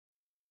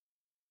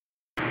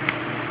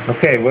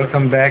Okay,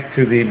 welcome back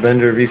to the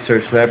Blender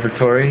Research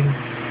Laboratory.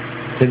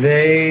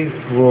 Today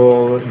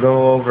we'll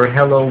go over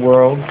Hello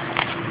World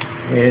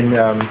and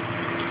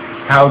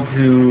how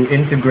to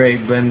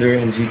integrate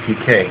Blender and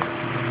GTK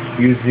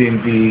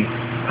using the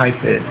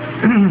Python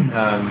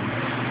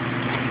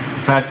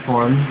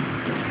platform.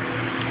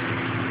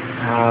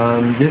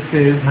 This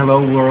is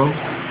Hello World,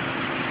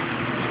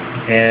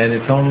 and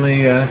it's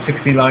only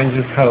 60 lines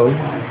of code.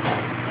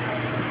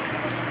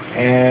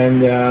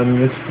 And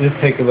let's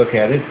take a look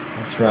at it.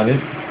 Let's run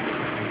it.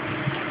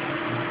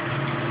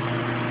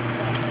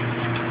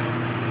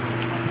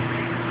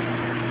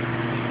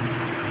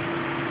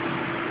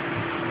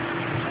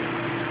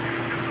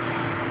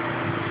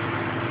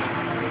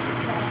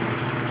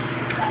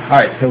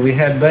 Alright, so we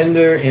have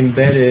Blender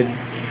embedded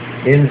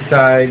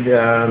inside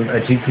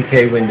a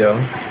GTK window.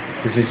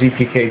 This is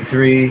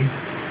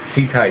GTK3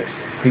 C-types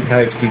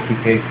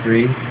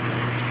GTK3.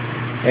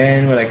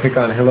 And when I click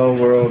on Hello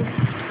World,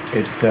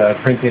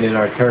 it's printed in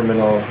our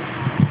terminal.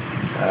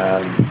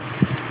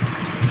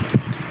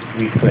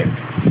 We click.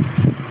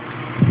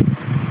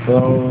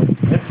 So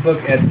let's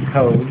look at the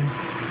code.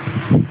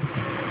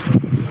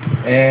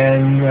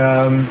 And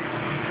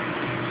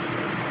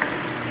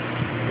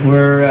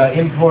we're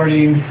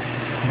importing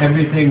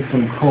everything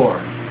from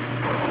Core.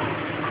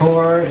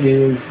 Core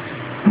is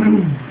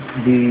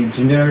the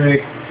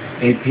generic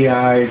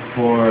API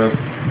for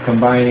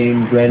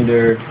combining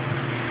Blender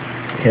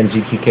and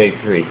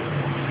GTK3.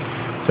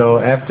 So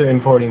after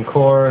importing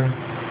Core,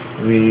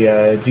 we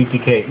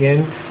GTK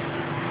int,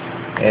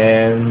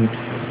 and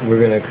we're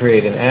going to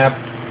create an app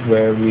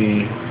where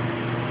we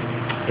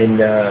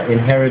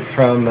inherit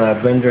from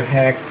Blender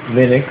Hack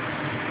Linux.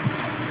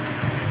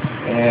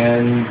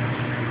 And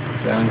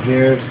down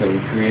here, so we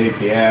create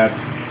the app,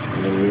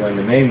 and then we run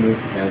the main loop.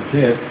 That's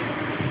it.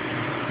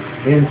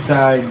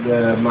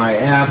 Inside my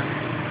app,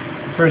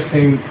 first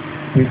thing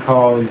we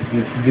call is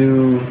this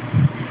do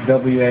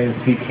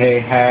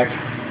WNCK hack.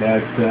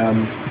 That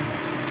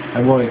I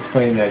won't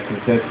explain that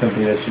because that's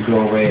something that should go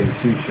away in the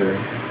future.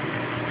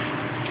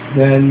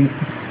 Then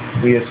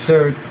we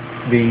assert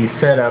the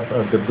setup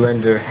of the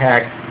Blender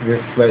hack.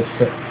 This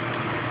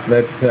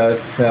lets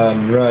us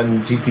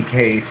run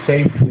GTK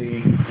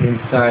safely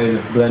inside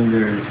of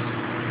Blender's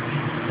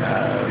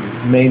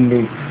main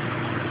loop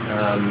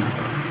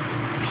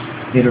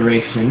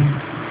iteration.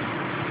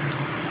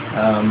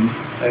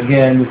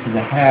 Again, this is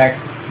a hack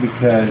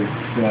because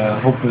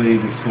hopefully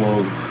this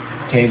will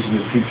change in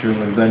the future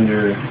when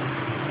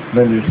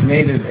Blender's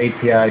native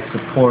API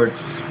supports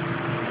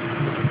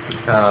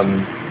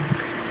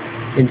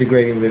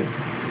integrating with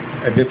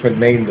a different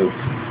main loop.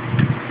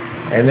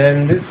 And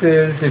then this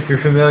is, if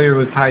you're familiar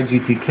with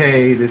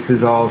PyGTK, this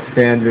is all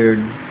standard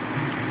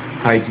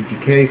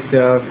PyGTK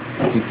stuff.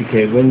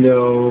 GTK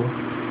window,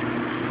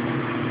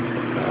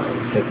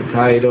 set the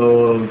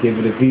title, give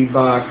it a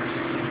VBox.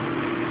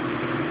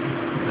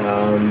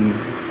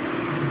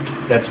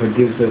 That's what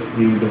gives us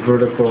the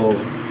vertical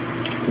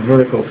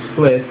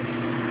split.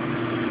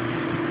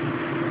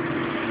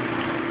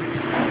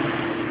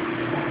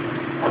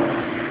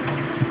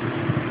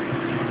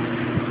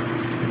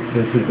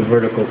 This is the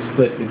vertical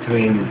split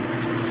between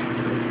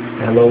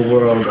Hello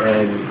World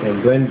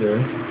and Blender.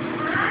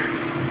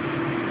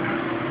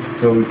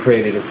 So we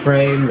created a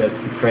frame. That's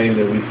the frame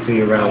that we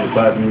see around the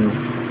button.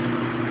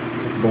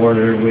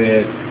 Border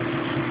width,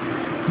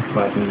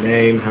 button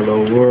name,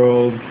 Hello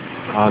World.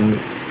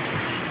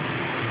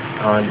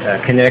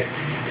 Connect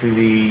to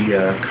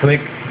the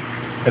click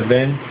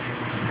event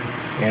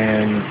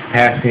and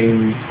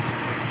passing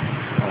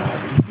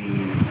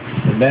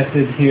the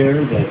method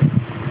here that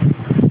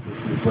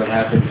this is what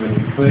happens when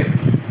we click.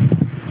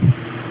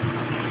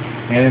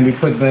 And we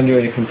put Blender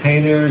in a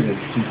container, this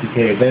GTK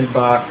event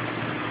box,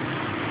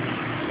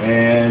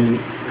 and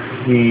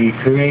we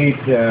create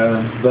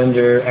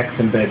Blender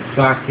XEmbed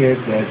socket.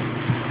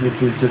 This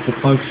is just a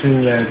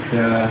function that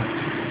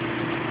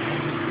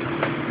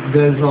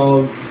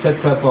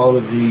sets up all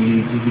of the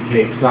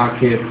GTK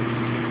socket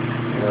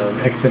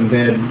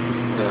XEmbed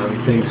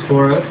things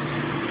for us.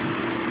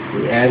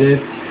 We add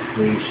it,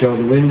 we show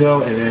the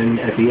window, and then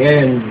at the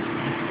end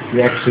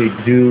we actually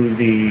do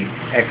the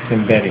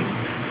XEmbedding.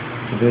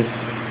 So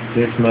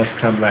this must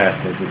come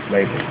last as it's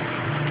labeled.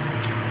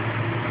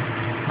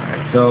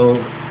 Alright, so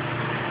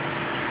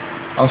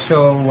I'll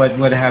show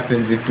what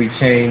happens if we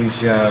change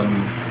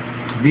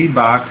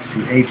VBox to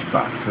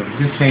HBox. So if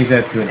we just change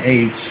that to an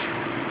H,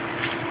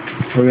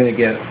 we're going to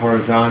get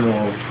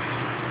horizontal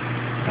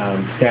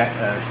a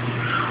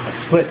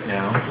split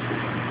now.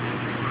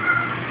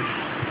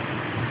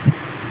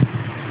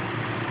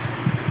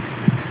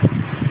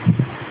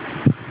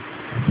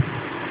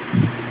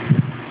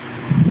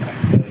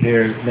 So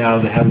here now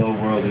the Hello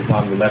World is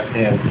on the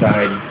left-hand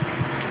side.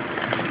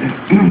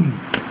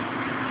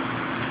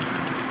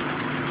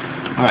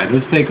 Alright,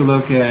 let's take a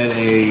look at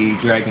a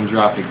drag and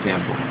drop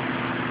example.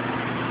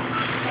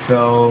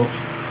 So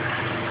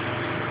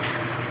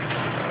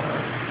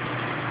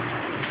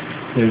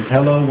there's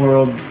Hello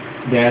World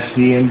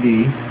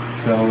 -DMD,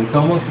 so it's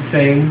almost the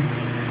same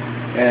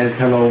as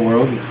hello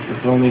world.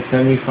 It's only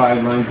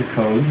 75 lines of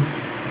code.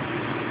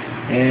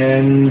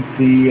 And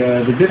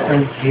the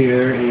difference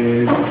here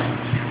is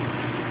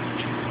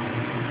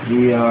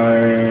we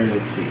are,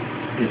 let's see,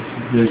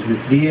 there's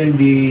this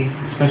D&D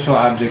special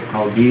object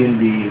called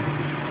D&D,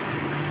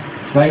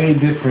 slightly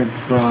different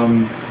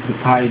from the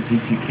Pi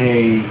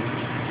GTK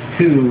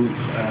 2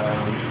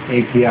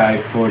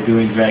 API for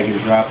doing drag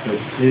and drop.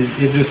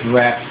 It just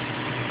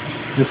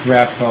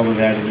wraps all of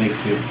that and makes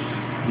it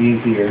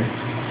easier.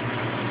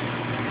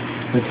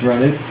 Let's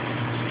run it.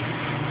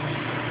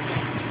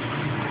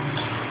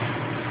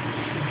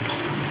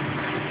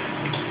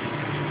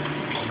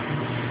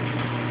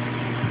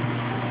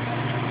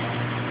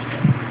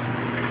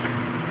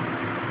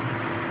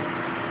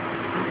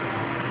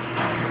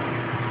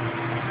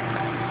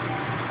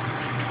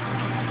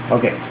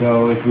 Okay,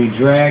 so if we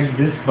drag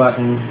this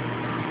button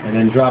and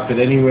then drop it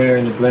anywhere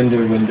in the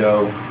Blender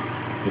window,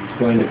 it's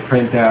going to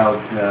print out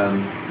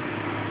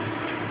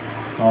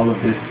all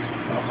of this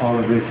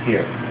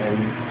here,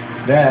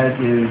 and that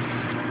is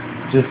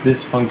just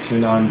this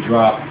function on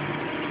drop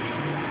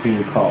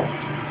being called.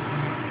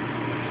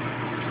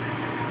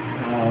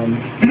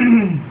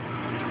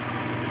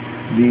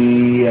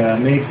 The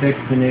make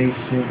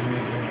explanation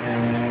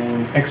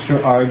and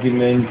extra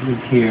argument is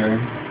here,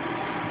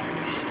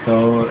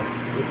 so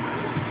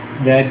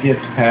that gets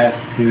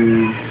passed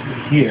to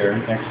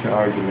here, extra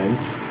argument.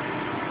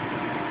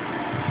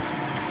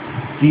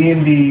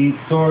 D&D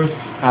source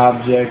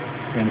object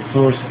and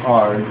source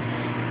arg.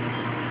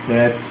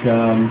 That's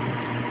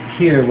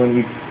here when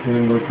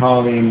we're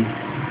calling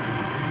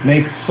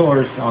make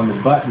source on the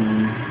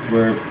button,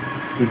 where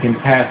we can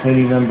pass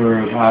any number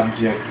of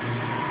objects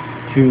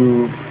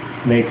to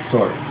make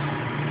source.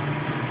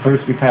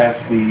 First we pass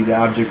the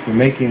object for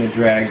making a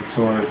drag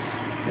source,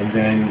 and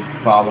then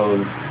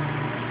follows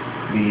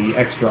the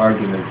extra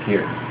argument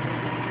here.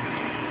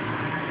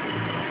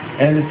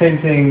 And the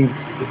same thing,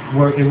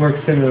 it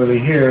works similarly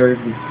here.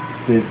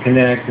 To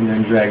connect and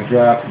then drag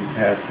drop, you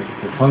pass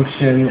the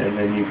function, and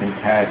then you can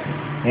pass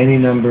any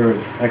number of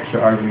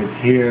extra arguments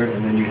here,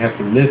 and then you have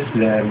to list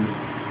them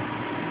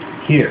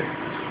here.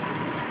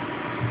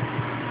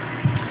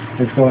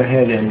 Let's go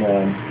ahead and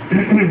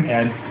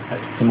add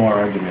some more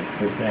arguments.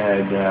 Let's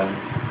add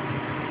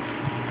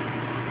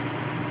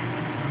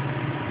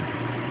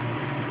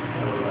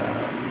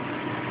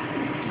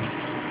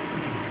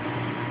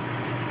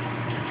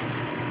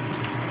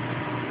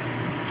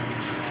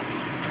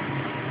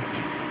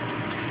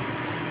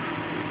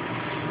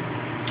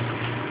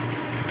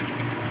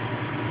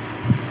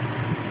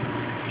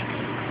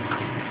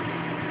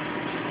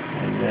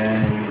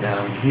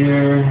down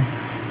here,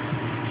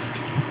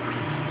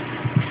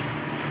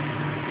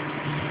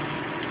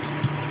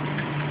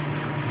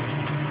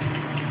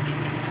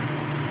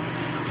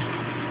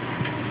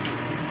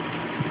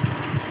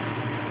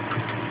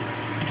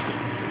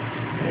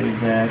 save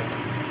that,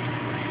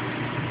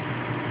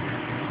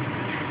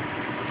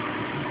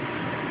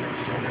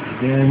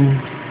 again.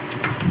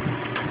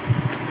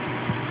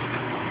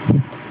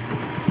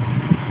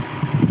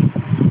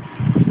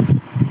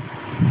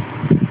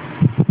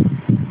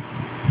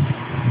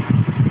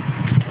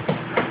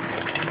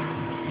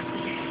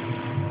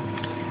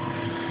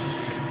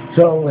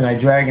 So when I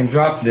drag and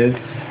drop this,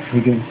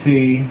 you can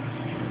see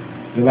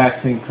the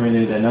last thing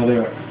printed,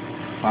 another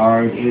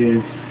arg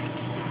is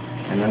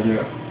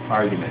another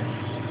argument.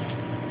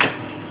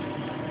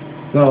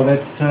 So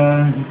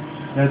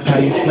that's how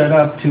you set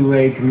up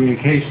two-way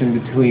communication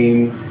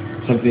between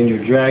something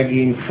you're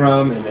dragging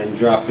from and then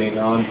dropping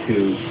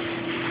onto.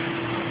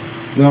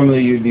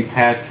 Normally you'd be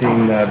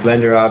passing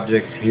Blender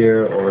objects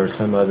here or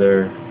some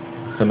other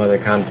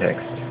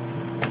context.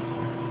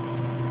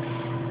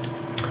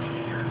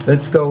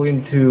 Let's go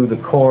into the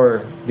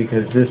core,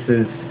 because this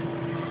is,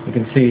 you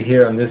can see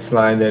here on this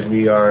line that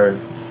we are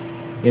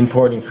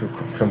importing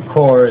from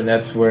core, and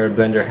that's where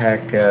Blender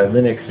Hack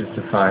Linux is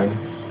defined.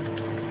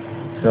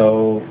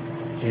 So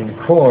in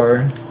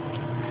core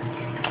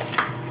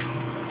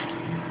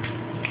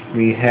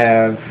we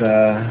have,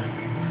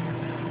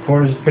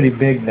 core is pretty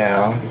big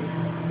now,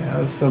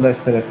 it's still less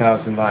than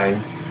 1,000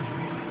 lines.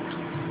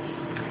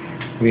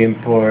 We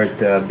import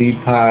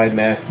bpy,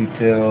 mass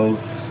utils,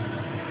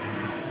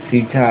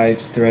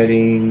 C-types,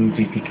 threading,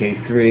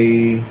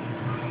 GTK3.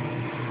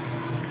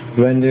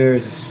 Blender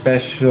is a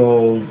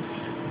special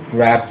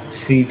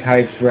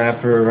C-types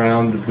wrapper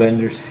around the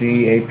Blender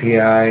C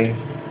API.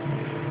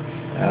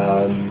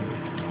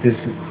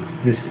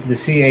 The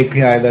C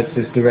API lets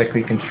us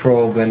directly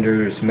control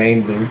Blender's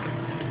main loop.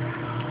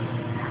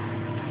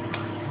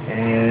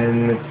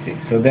 And let's see.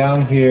 So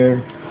down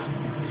here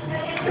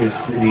is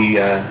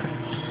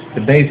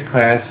the base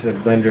class of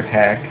Blender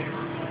Hack,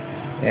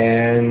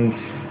 and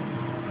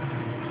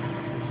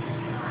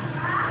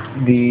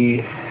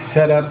the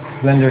setup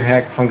Blender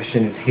Hack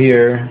function is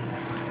here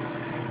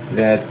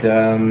that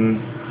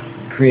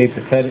creates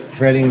a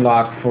threading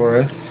lock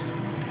for us.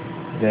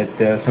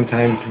 That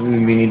sometimes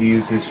we need to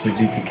use this with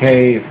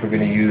GTK if we're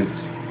going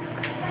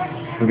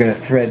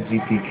to thread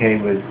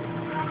GTK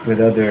with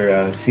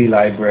other C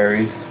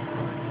libraries.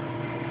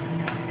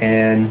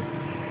 and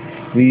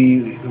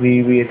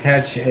we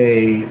attach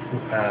a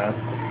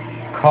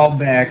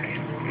callback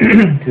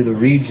to the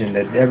region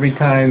that every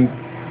time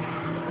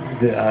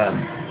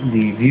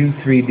the View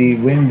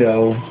 3D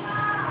window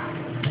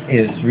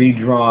is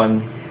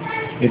redrawn,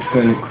 it's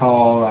going to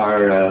call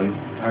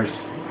our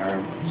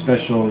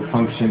special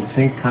function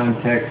sync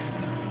context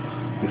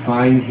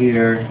defined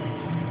here.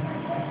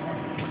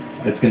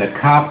 It's going to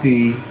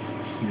copy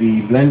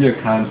the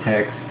Blender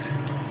context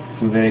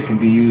so that it can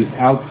be used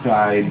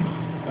outside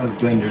of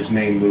Blender's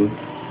main loop,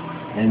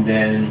 and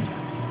then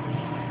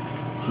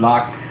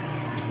lock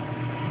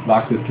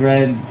the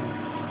thread,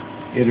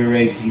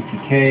 iterate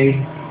GTK,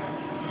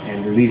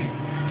 and release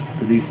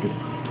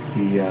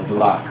the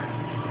lock.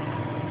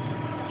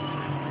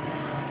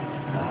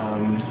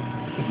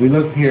 If we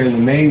look here in the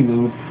main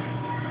loop,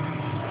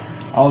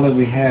 all that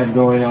we have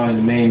going on in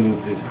the main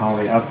loop is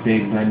calling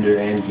update Blender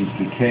and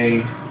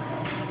GTK.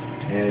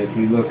 And if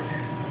we look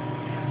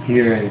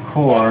here in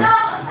core,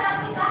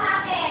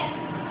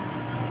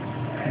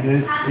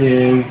 this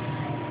is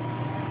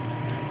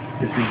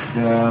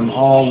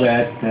all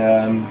that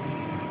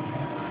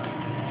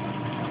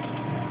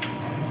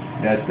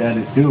that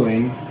is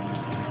doing.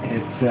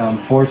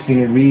 It's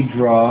forcing a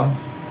redraw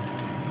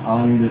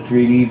on the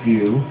 3D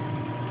view,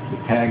 the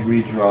tag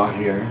redraw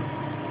here,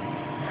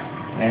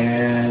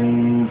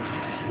 and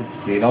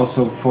let's see, it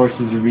also forces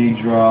a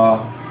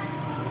redraw.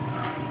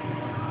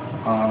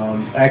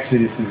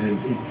 Actually,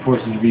 it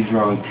forces a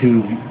redraw on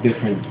two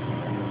different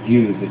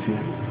views. If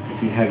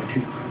you have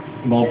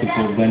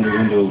multiple Blender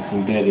windows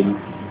embedded,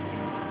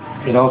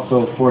 it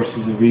also forces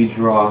a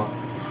redraw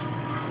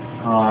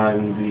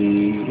on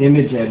the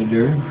image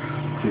editor,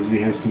 because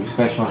we have some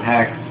special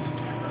hacks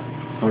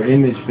for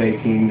image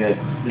baking that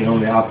they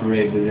only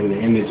operate within the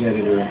image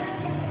editor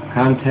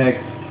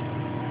context.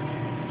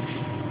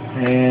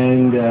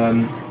 And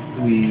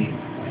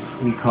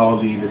we call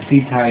the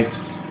C types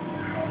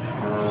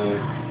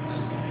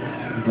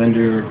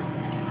Blender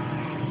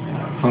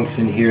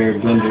function here,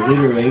 Blender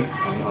iterate.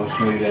 I'll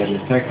show you that in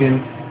a second.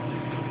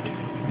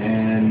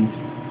 And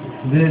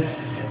this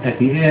at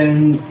the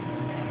end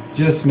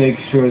just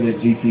makes sure that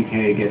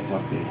GTK gets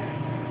updated.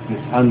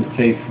 This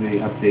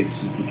unsafely updates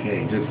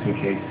GTK just in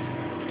case.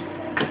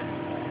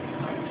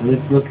 So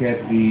let's look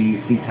at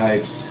the C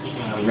types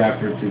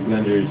wrapper to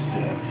Blender's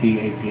C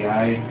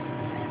API.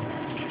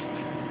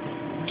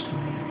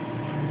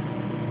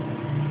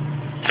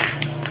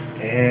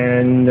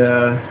 And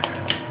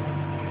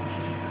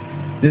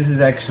this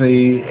is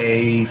actually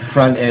a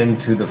front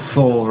end to the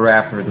full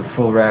wrapper. The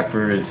full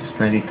wrapper is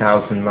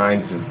 20,000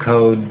 lines of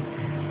code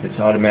that's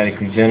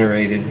automatically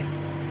generated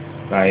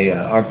by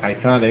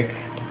Pythonic.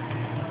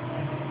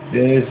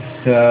 This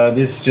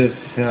just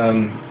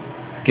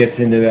gets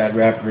into that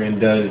wrapper and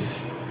does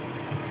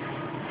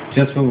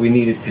just what we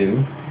need it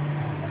to.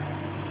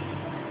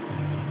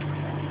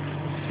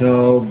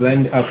 So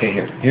okay,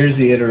 here's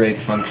the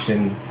iterate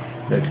function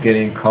that's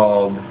getting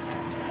called.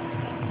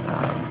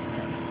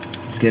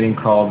 Getting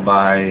called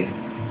by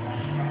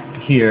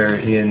here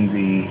in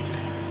the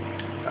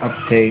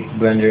update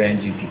Blender and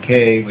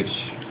GTK, which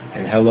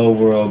in Hello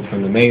World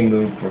from the main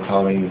loop we're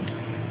calling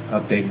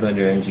update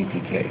Blender and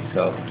GTK.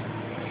 So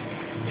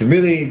to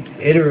really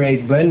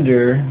iterate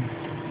Blender,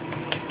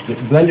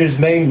 Blender's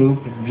main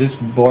loop just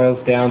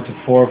boils down to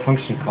 4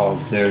 function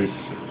calls. There's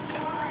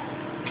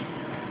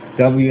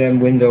WM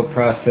window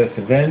process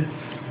events,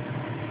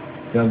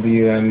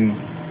 WM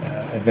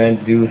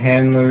event do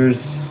handlers,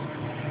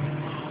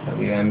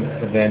 WM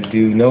event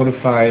do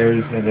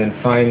notifiers, and then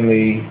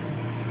finally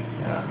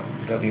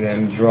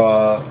WM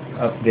draw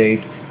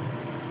update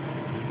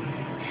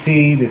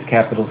C. This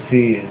capital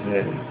C is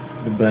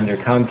the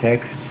Blender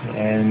context,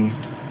 and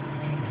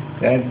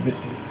that,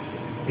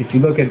 if you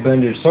look at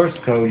Blender's source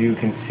code, you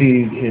can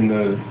see in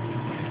the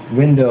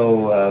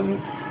window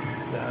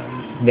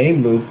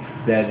name loop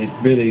that it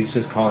really is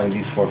just calling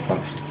these 4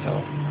 functions.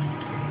 So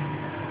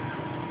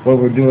what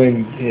we're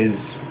doing is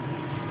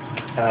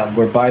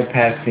we're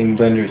bypassing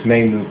Blender's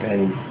main loop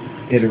and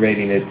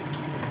iterating it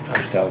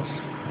ourselves.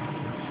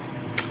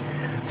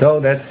 So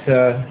that's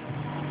a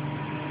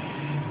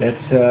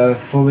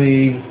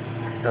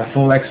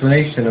full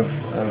explanation of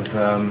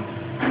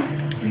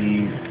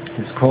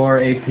this core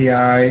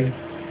API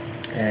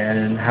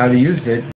and how to use it.